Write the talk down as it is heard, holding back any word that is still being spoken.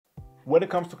When it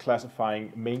comes to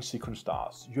classifying main sequence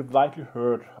stars, you've likely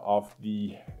heard of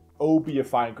the "Oh, be a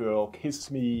fine girl, kiss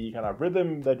me" kind of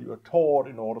rhythm that you are taught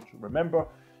in order to remember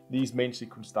these main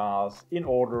sequence stars in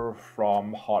order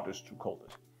from hottest to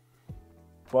coldest.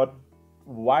 But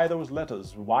why those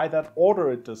letters? Why that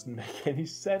order? It doesn't make any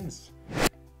sense.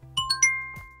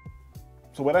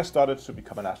 So when I started to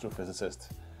become an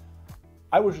astrophysicist,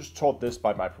 I was just taught this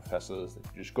by my professors, that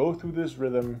you just go through this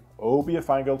rhythm, "Oh, be a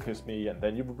fine girl, kiss me," and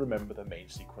then you would remember the main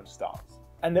sequence stars.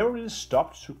 I never really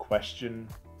stopped to question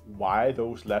why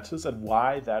those letters and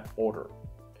why that order.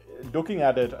 Looking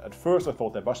at it, at first I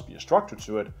thought there must be a structure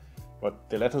to it, but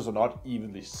the letters are not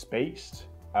evenly spaced.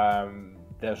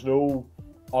 There's no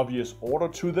obvious order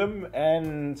to them,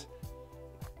 and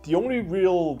the only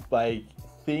real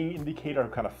indicator I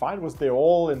kind of find was they're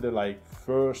all in the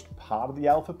first part of the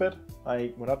alphabet.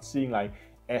 We're not seeing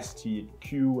S, T, and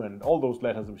Q and all those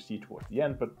letters that we see towards the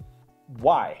end, but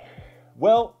why?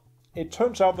 Well, it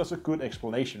turns out there's a good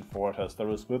explanation for it, as there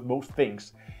is with most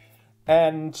things.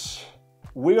 And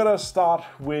we're gonna start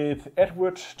with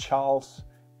Edward Charles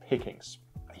Pickings.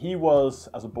 He was,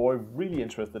 as a boy, really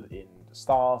interested in the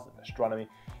stars and astronomy,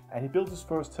 and he built his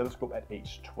first telescope at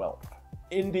age 12.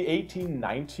 In the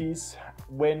 1890s,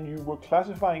 when you were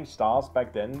classifying stars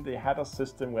back then, they had a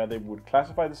system where they would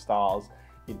classify the stars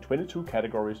in 22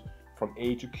 categories from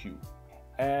A to Q.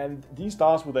 And these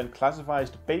stars were then classified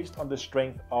based on the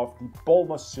strength of the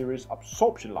Balmer series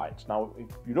absorption lines. Now, if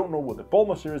you don't know what the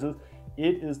Balmer series is,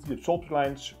 it is the absorption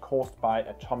lines caused by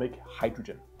atomic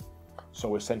hydrogen.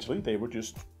 So essentially, they were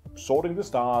just sorting the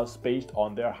stars based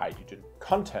on their hydrogen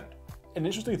content. An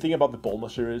interesting thing about the Balmer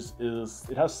series is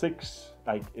it has 6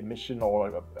 emission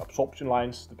or absorption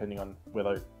lines, depending on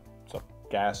whether it's a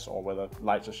gas or whether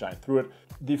lights are shining through it.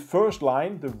 The first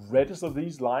line, the reddest of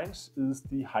these lines, is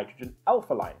the hydrogen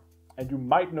alpha line. And you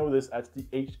might know this as the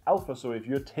H alpha. So if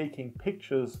you're taking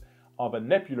pictures of a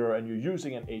nebula and you're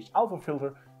using an H alpha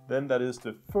filter, then that is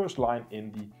the first line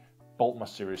in the Balmer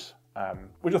series,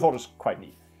 which I thought was quite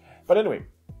neat. But anyway,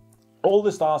 all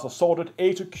the stars are sorted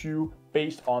A to Q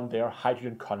based on their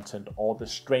hydrogen content or the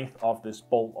strength of these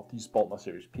Balmer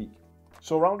series peak.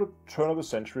 So around the turn of the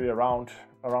century, around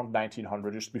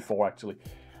 1900, just before actually,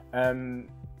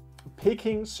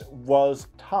 Pickings was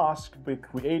tasked with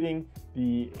creating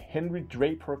the Henry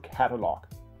Draper catalog.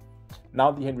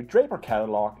 Now, the Henry Draper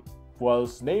catalog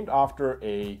was named after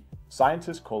a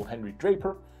scientist called Henry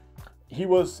Draper. He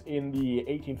was in the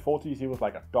 1840s, he was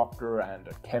like a doctor and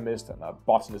a chemist and a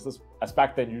botanist, as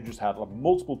back then you just had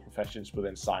multiple professions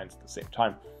within science at the same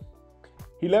time.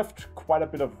 He left quite a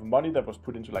bit of money that was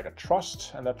put into a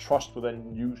trust, and that trust was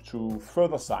then used to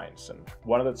further science. And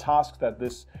one of the tasks that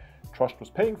this trust was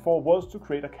paying for was to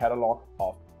create a catalog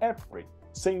of every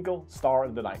single star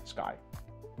in the night sky.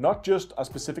 Not just a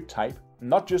specific type,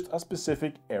 not just a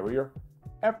specific area,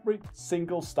 every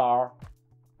single star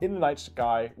in the night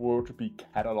sky were to be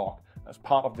cataloged as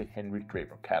part of the Henry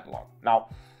Draper catalog. Now,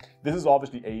 this is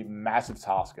obviously a massive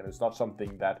task, and it's not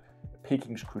something that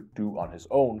Pickings could do on his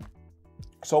own.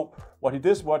 So what he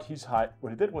did was he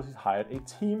hired a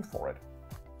team for it.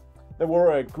 There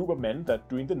were a group of men that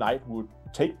during the night would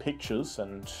take pictures,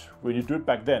 and when you do it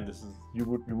back then, you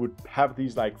would have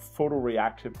these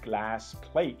photoreactive glass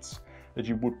plates that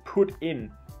you would put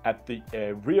in at the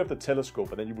rear of the telescope,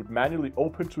 and then you would manually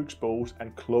open to expose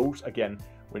and close again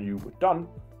when you were done.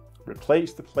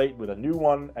 Replace the plate with a new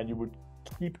one, and you would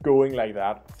keep going like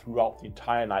that throughout the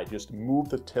entire night. Just move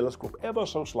the telescope ever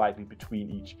so slightly between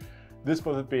each. This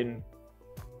must have been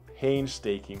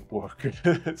painstaking work,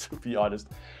 to be honest.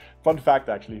 Fun fact,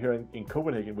 actually, here in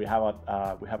Copenhagen, we have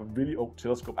a really old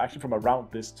telescope, actually from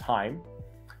around this time,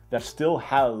 that still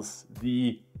has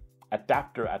the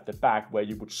adapter at the back where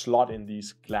you would slot in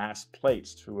these glass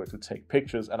plates to take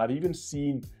pictures. And I've even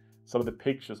seen some of the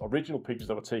original pictures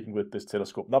that were taken with this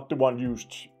telescope, not the one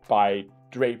used by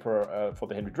Draper for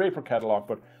the Henry Draper catalog,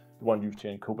 but the one used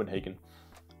here in Copenhagen,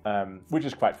 which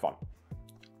is quite fun.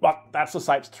 But that's a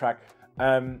sidetrack.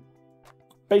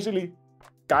 Basically,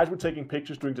 guys were taking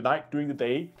pictures during the night, during the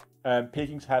day.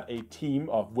 Pickings had a team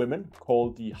of women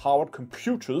called the Howard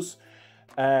Computers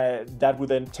that would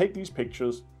then take these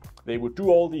pictures. They would do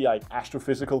all the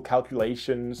astrophysical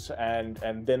calculations, and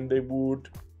then they would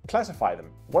classify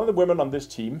them. One of the women on this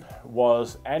team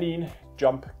was Anine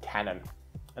Jump Cannon,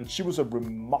 and she was a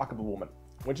remarkable woman.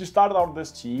 When she started out on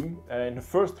this team, in the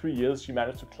first 3 years, she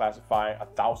managed to classify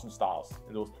 1,000 stars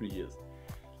in those 3 years.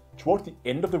 Towards the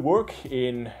end of the work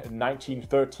in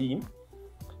 1913,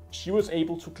 she was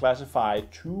able to classify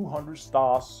 200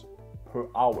 stars per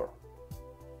hour.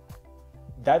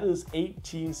 That is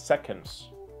 18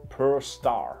 seconds per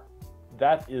star.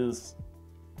 That is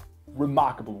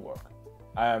remarkable work.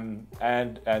 And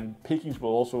Pickings will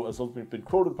also has also been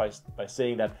quoted by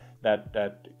saying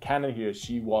that Cannon here,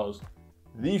 she was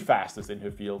the fastest in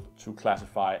her field to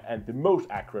classify and the most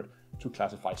accurate to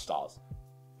classify stars.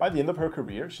 By the end of her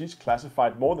career, she's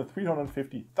classified more than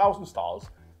 350,000 stars,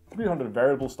 300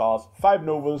 variable stars, 5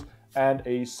 novas, and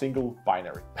a single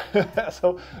binary.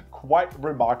 So quite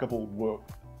remarkable work.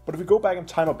 But if we go back in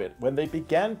time a bit, when they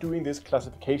began doing this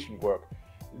classification work,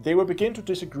 they would begin to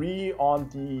disagree on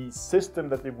the system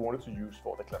that they wanted to use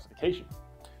for the classification.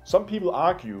 Some people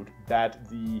argued that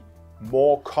the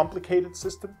more complicated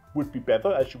system would be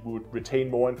better, as you would retain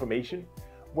more information,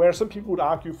 where some people would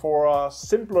argue for a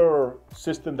simpler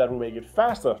system that will make it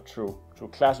faster to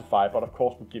classify, but of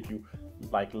course would give you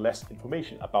like less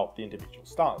information about the individual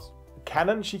stars.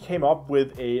 Cannon, she came up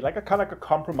with a kind of a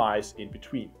compromise in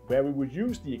between, where we would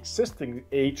use the existing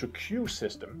A to Q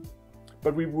system,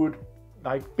 but we would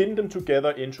bin them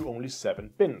together into only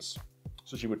 7 bins.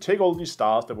 So she would take all these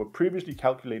stars that were previously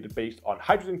calculated based on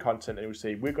hydrogen content and would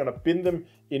say, we're going to bin them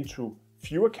into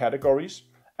fewer categories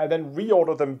and then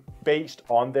reorder them based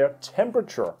on their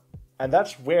temperature. And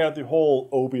that's where the whole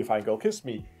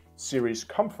OBAFGKM series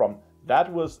come from.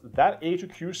 That was that A to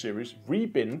Q series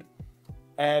rebinned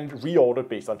and reordered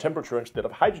based on temperature instead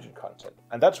of hydrogen content.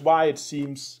 And that's why it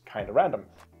seems kind of random.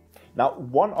 Now,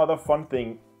 one other fun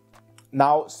thing.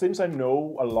 Now, since I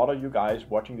know a lot of you guys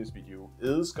watching this video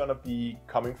is gonna be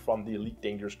coming from the Elite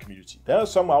Dangerous community, there are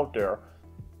some out there,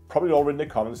 probably already in the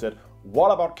comments, said,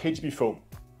 what about KGB foam?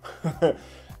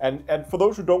 and for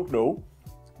those who don't know,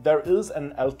 there is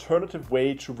an alternative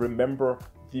way to remember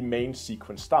the main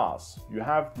sequence stars. You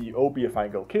have the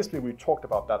OBAFGKM, we talked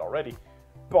about that already,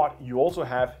 but you also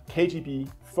have KGB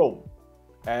foam.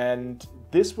 And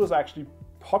this was actually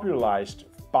popularized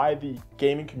by the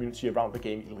gaming community around the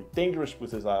game Elite Dangerous,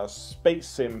 which is a space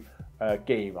sim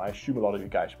game. I assume a lot of you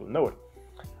guys will know it.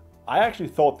 I actually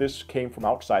thought this came from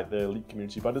outside the Elite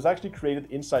community, but it's actually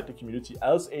created inside the community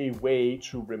as a way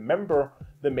to remember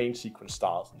the main sequence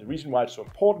stars. And the reason why it's so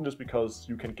important is because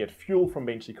you can get fuel from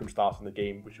main sequence stars in the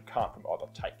game, which you can't from other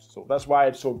types. So that's why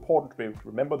it's so important to be able to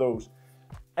remember those.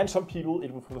 And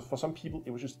for some people,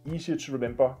 it was just easier to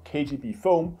remember KGB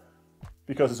foam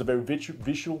because it's a very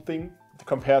visual thing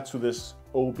compared to this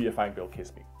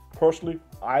OBAFGKM. Personally,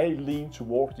 I lean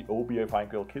towards the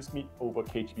OBAFGKM over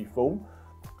KGB foam.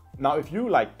 Now, if you,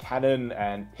 like Cannon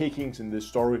and Pickings in this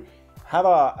story, have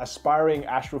an aspiring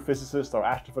astrophysicist or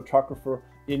astrophotographer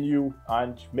in you,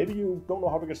 and maybe you don't know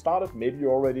how to get started, maybe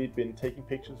you've already been taking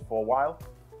pictures for a while,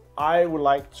 I would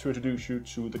like to introduce you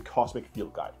to the Cosmic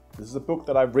Field Guide. This is a book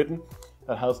that I've written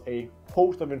that has a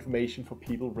host of information for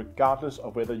people regardless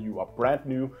of whether you are brand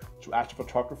new to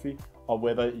astrophotography or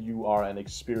whether you are an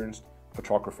experienced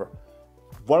photographer.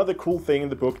 One of the cool things in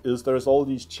the book is there's all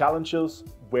these challenges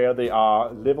where they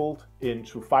are leveled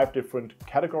into 5 different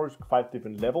categories, 5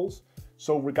 different levels.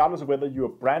 So regardless of whether you're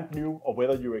brand new or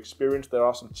whether you're experienced, there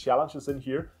are some challenges in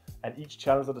here, and each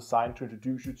challenge is designed to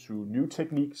introduce you to new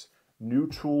techniques, new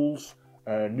tools,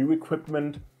 new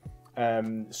equipment.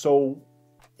 So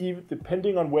even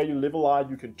depending on where your level are,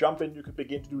 you can jump in, you can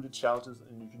begin to do the challenges,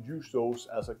 and you can use those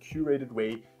as a curated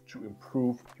way to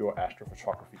improve your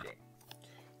astrophotography game.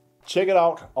 Check it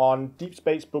out on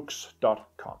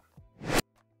deepspacebooks.com.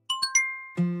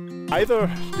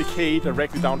 Either decay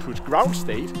directly down to its ground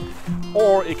state,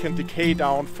 or it can decay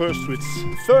down first to its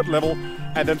 3rd level,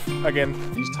 and then again,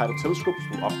 these tidal telescopes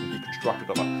will often be constructed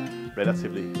of a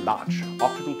relatively large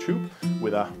optical tube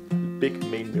with a big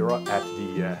main mirror at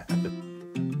the